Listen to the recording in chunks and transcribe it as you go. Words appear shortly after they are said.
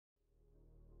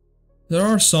There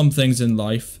are some things in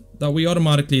life that we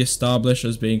automatically establish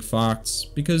as being facts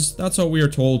because that's what we are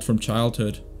told from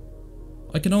childhood.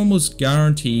 I can almost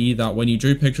guarantee that when you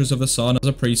drew pictures of the sun as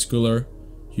a preschooler,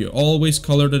 you always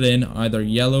coloured it in either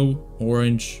yellow,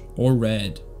 orange, or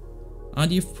red. And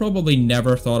you've probably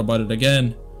never thought about it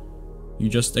again. You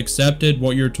just accepted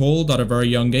what you're told at a very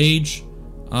young age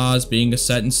as being a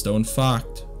set in stone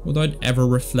fact without ever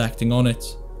reflecting on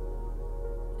it.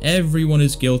 Everyone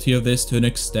is guilty of this to an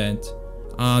extent,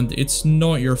 and it's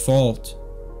not your fault.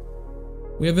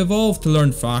 We have evolved to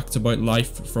learn facts about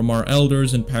life from our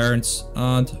elders and parents,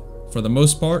 and for the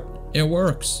most part, it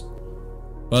works.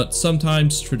 But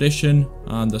sometimes tradition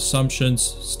and assumptions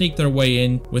sneak their way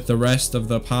in with the rest of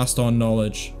the passed on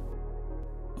knowledge.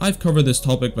 I've covered this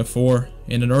topic before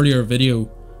in an earlier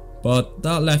video, but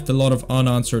that left a lot of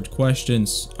unanswered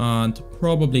questions and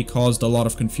probably caused a lot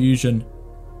of confusion.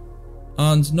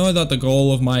 And now that the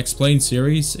goal of my Explain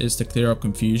series is to clear up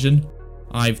confusion,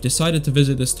 I've decided to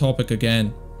visit this topic again.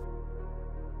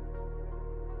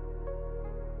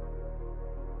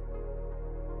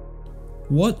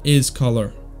 What is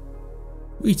colour?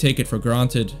 We take it for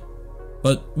granted,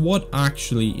 but what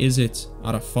actually is it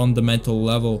at a fundamental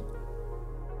level?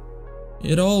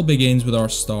 It all begins with our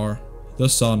star, the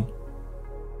sun.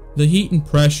 The heat and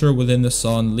pressure within the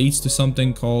sun leads to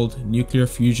something called nuclear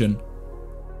fusion.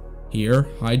 Here,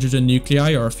 hydrogen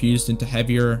nuclei are fused into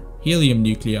heavier helium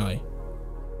nuclei.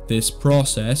 This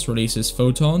process releases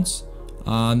photons,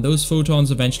 and those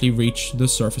photons eventually reach the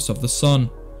surface of the sun,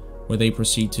 where they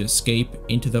proceed to escape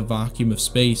into the vacuum of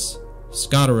space,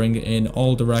 scattering in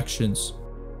all directions.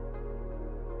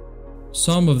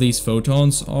 Some of these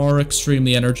photons are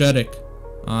extremely energetic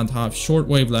and have short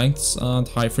wavelengths and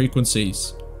high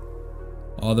frequencies.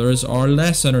 Others are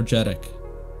less energetic.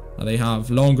 They have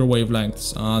longer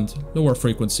wavelengths and lower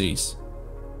frequencies.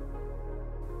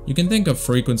 You can think of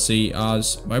frequency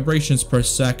as vibrations per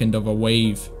second of a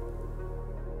wave.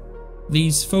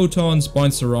 These photons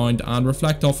bounce around and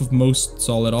reflect off of most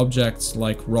solid objects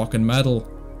like rock and metal.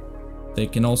 They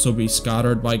can also be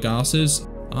scattered by gases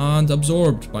and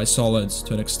absorbed by solids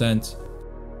to an extent.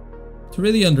 To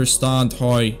really understand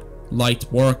how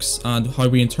light works and how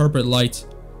we interpret light,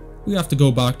 we have to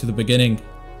go back to the beginning.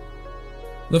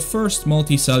 The first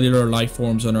multicellular life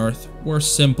forms on Earth were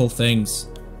simple things.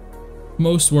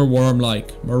 Most were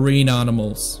worm-like, marine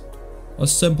animals. A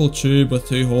simple tube with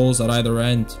two holes at either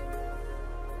end.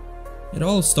 It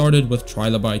all started with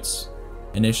trilobites.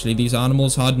 Initially, these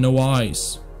animals had no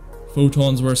eyes.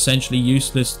 Photons were essentially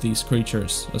useless to these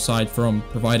creatures, aside from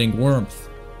providing warmth.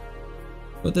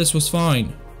 But this was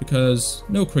fine, because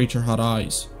no creature had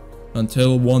eyes.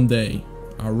 Until one day,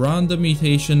 a random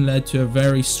mutation led to a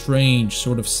very strange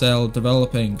sort of cell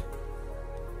developing.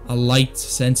 A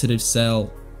light-sensitive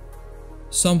cell.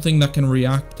 Something that can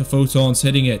react to photons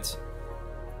hitting it.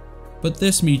 But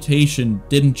this mutation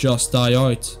didn't just die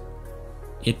out.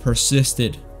 It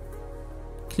persisted.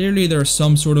 Clearly there's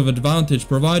some sort of advantage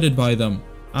provided by them.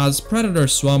 As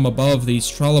predators swam above these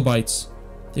trilobites,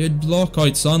 they would block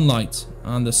out sunlight,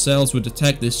 and the cells would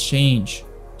detect this change,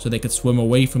 so they could swim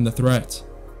away from the threat.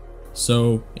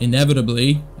 So,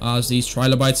 inevitably, as these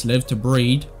trilobites lived to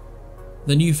breed,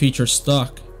 the new feature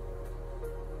stuck.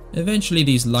 Eventually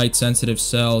these light-sensitive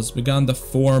cells began to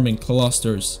form in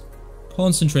clusters,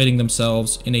 concentrating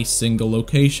themselves in a single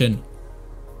location.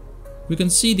 We can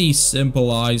see these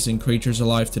simple eyes in creatures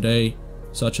alive today,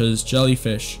 such as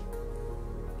jellyfish.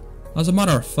 As a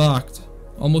matter of fact,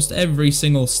 almost every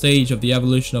single stage of the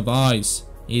evolution of eyes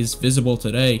is visible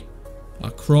today,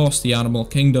 across the animal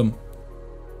kingdom.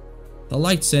 The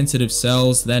light-sensitive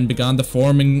cells then began to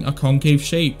form in a concave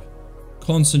shape,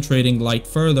 concentrating light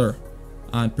further,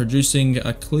 and producing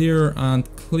a clearer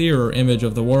and clearer image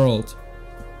of the world.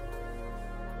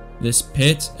 This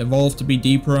pit evolved to be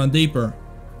deeper and deeper,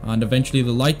 and eventually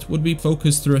the light would be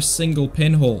focused through a single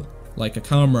pinhole, like a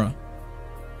camera.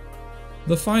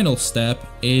 The final step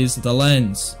is the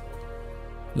lens.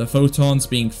 The photons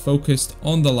being focused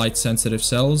on the light-sensitive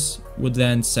cells would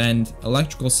then send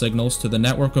electrical signals to the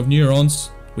network of neurons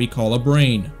we call a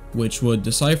brain, which would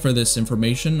decipher this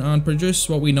information and produce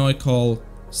what we now call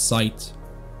sight.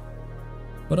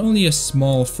 But only a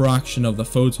small fraction of the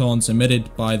photons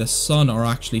emitted by the sun are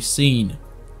actually seen.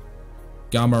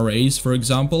 Gamma rays, for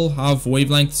example, have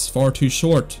wavelengths far too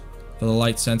short for the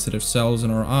light-sensitive cells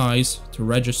in our eyes to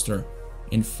register.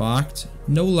 In fact,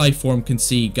 no life form can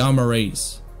see gamma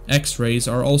rays. X-rays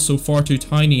are also far too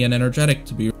tiny and energetic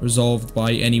to be resolved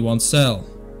by any one cell.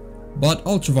 But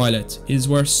ultraviolet is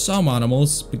where some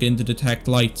animals begin to detect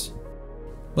light.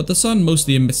 But the sun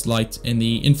mostly emits light in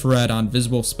the infrared and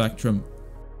visible spectrum.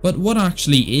 But what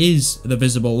actually is the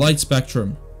visible light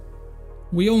spectrum?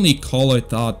 We only call it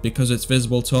that because it's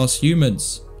visible to us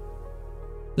humans.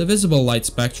 The visible light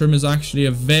spectrum is actually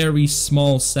a very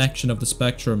small section of the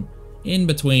spectrum in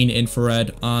between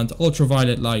infrared and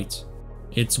ultraviolet light.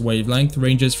 Its wavelength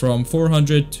ranges from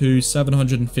 400 to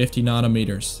 750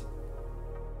 nanometers.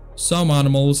 Some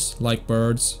animals, like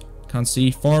birds, can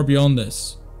see far beyond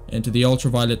this, into the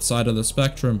ultraviolet side of the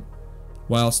spectrum,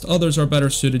 whilst others are better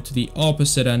suited to the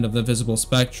opposite end of the visible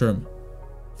spectrum,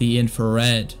 the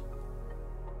infrared.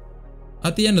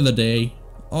 At the end of the day,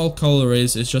 all colour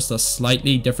is just a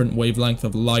slightly different wavelength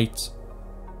of light.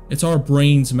 It's our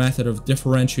brain's method of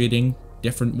differentiating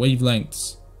different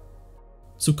wavelengths.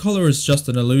 So colour is just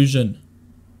an illusion,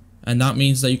 and that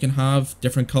means that you can have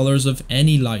different colours of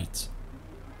any light,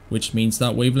 which means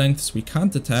that wavelengths we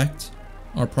can't detect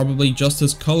are probably just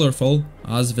as colourful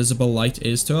as visible light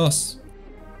is to us.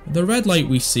 The red light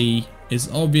we see is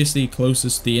obviously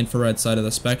closest to the infrared side of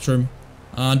the spectrum,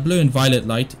 and blue and violet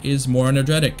light is more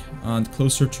energetic and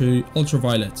closer to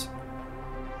ultraviolet.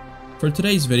 For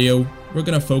today's video, we're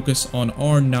going to focus on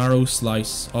our narrow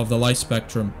slice of the light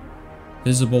spectrum,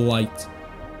 visible light.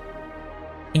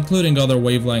 Including other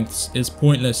wavelengths is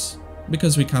pointless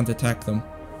because we can't detect them.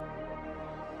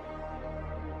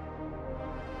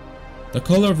 The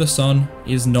colour of the sun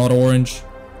is not orange,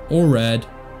 or red,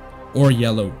 or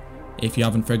yellow, if you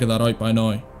haven't figured that out by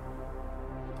now.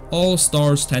 All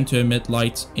stars tend to emit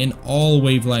light in all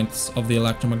wavelengths of the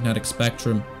electromagnetic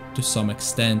spectrum to some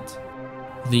extent.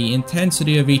 The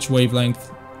intensity of each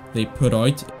wavelength they put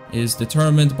out is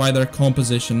determined by their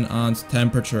composition and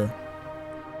temperature.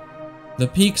 The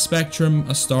peak spectrum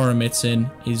a star emits in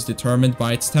is determined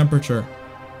by its temperature.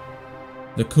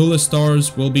 The coolest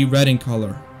stars will be red in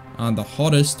colour, and the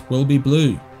hottest will be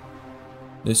blue.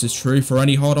 This is true for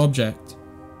any hot object.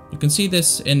 You can see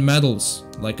this in metals,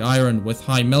 like iron with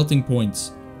high melting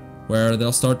points, where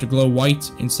they'll start to glow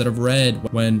white instead of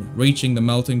red when reaching the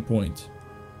melting point.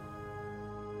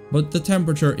 But the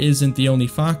temperature isn't the only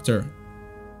factor.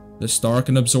 The star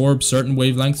can absorb certain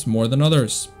wavelengths more than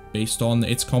others, based on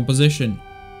its composition,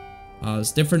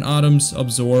 as different atoms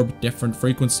absorb different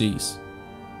frequencies.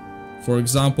 For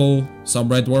example, some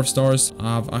red dwarf stars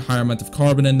have a higher amount of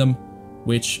carbon in them,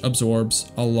 which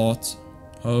absorbs a lot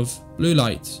of blue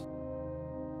light.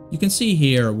 You can see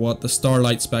here what the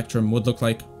starlight spectrum would look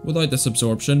like without this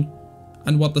absorption,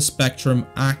 and what the spectrum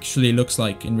actually looks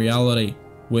like in reality,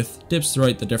 with dips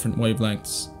throughout the different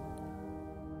wavelengths.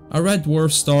 A red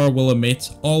dwarf star will emit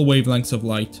all wavelengths of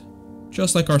light,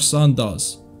 just like our sun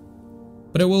does,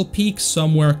 but it will peak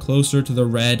somewhere closer to the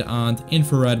red and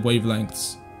infrared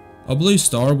wavelengths. A blue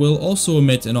star will also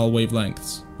emit in all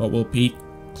wavelengths, but will peak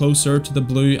closer to the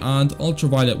blue and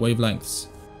ultraviolet wavelengths.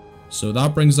 So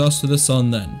that brings us to the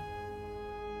sun then.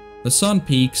 The sun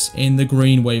peaks in the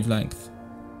green wavelength,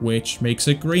 which makes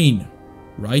it green,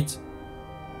 right?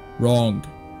 Wrong.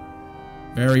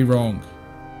 Very wrong.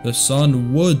 The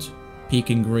sun would peak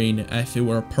in green if it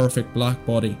were a perfect black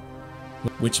body,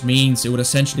 which means it would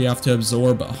essentially have to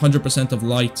absorb 100% of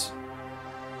light.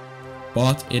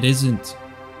 But it isn't.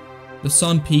 The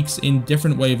sun peaks in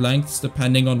different wavelengths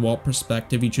depending on what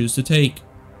perspective you choose to take.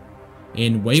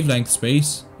 In wavelength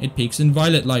space, it peaks in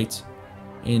violet light.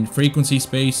 In frequency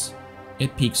space,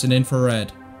 it peaks in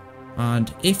infrared.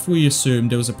 And if we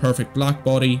assumed it was a perfect black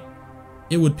body,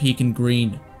 it would peak in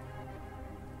green.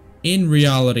 In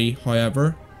reality,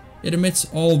 however, it emits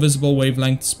all visible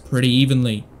wavelengths pretty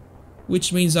evenly,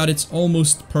 which means that it's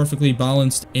almost perfectly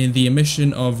balanced in the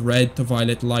emission of red to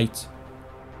violet light.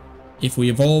 If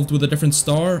we evolved with a different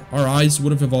star, our eyes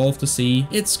would have evolved to see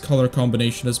its colour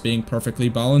combination as being perfectly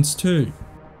balanced too.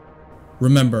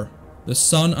 Remember, the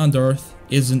sun and earth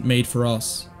isn't made for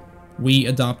us. We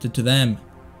adapted to them.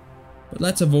 But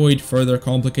let's avoid further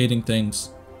complicating things.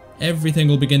 Everything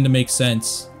will begin to make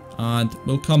sense, and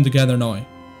will come together now.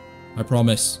 I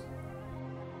promise.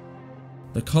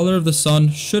 The colour of the sun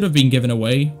should have been given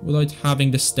away without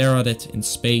having to stare at it in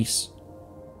space.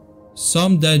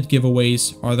 Some dead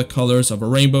giveaways are the colours of a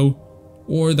rainbow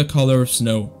or the colour of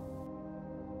snow.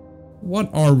 What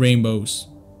are rainbows?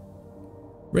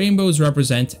 Rainbows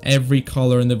represent every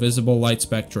colour in the visible light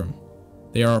spectrum.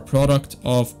 They are a product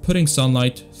of putting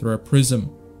sunlight through a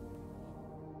prism.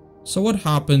 So what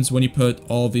happens when you put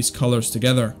all these colours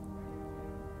together?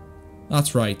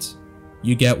 That's right,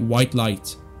 you get white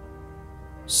light.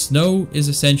 Snow is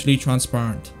essentially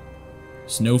transparent.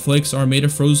 Snowflakes are made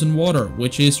of frozen water,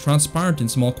 which is transparent in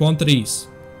small quantities.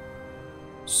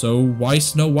 So why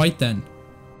snow white then?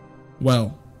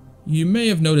 Well, you may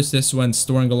have noticed this when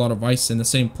storing a lot of ice in the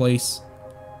same place,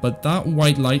 but that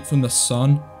white light from the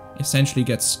sun essentially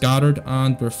gets scattered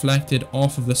and reflected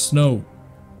off of the snow,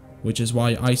 which is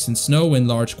why ice and snow in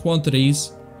large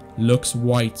quantities looks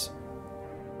white.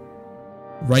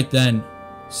 Right then,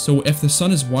 so if the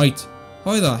sun is white,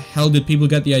 how the hell did people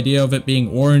get the idea of it being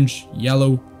orange,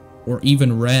 yellow, or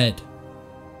even red?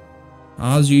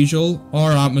 As usual,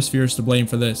 our atmosphere is to blame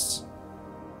for this.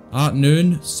 At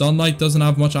noon, sunlight doesn't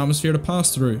have much atmosphere to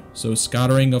pass through, so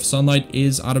scattering of sunlight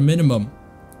is at a minimum.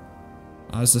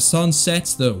 As the sun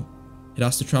sets though, it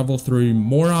has to travel through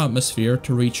more atmosphere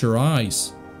to reach your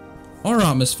eyes. Our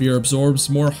atmosphere absorbs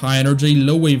more high energy,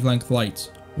 low wavelength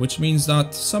light, which means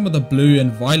that some of the blue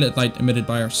and violet light emitted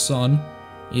by our sun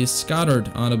is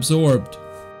scattered and absorbed.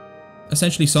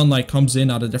 Essentially, sunlight comes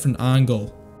in at a different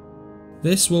angle.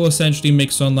 This will essentially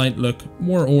make sunlight look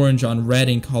more orange and red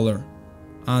in colour,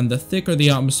 and the thicker the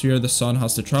atmosphere the sun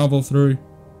has to travel through,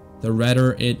 the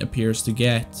redder it appears to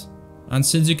get. And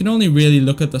since you can only really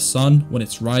look at the sun when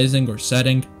it's rising or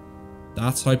setting,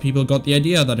 that's how people got the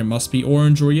idea that it must be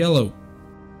orange or yellow.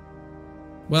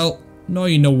 Well, now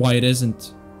you know why it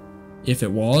isn't. If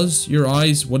it was, your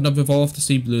eyes wouldn't have evolved to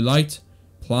see blue light,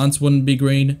 plants wouldn't be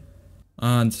green,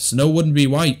 and snow wouldn't be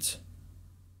white.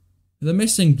 The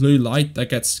missing blue light that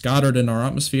gets scattered in our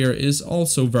atmosphere is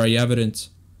also very evident,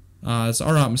 as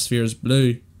our atmosphere is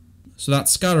blue, so that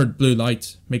scattered blue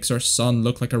light makes our sun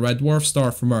look like a red dwarf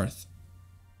star from Earth.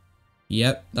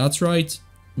 Yep, that's right,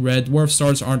 red dwarf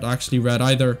stars aren't actually red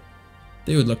either,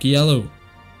 they would look yellow.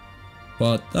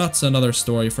 But that's another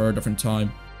story for a different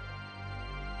time.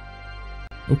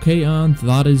 Okay, and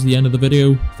that is the end of the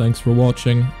video. Thanks for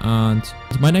watching, and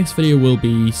my next video will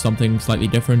be something slightly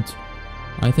different.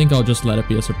 I think I'll just let it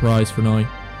be a surprise for now.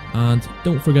 And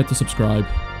don't forget to subscribe.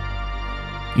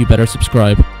 You better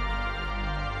subscribe.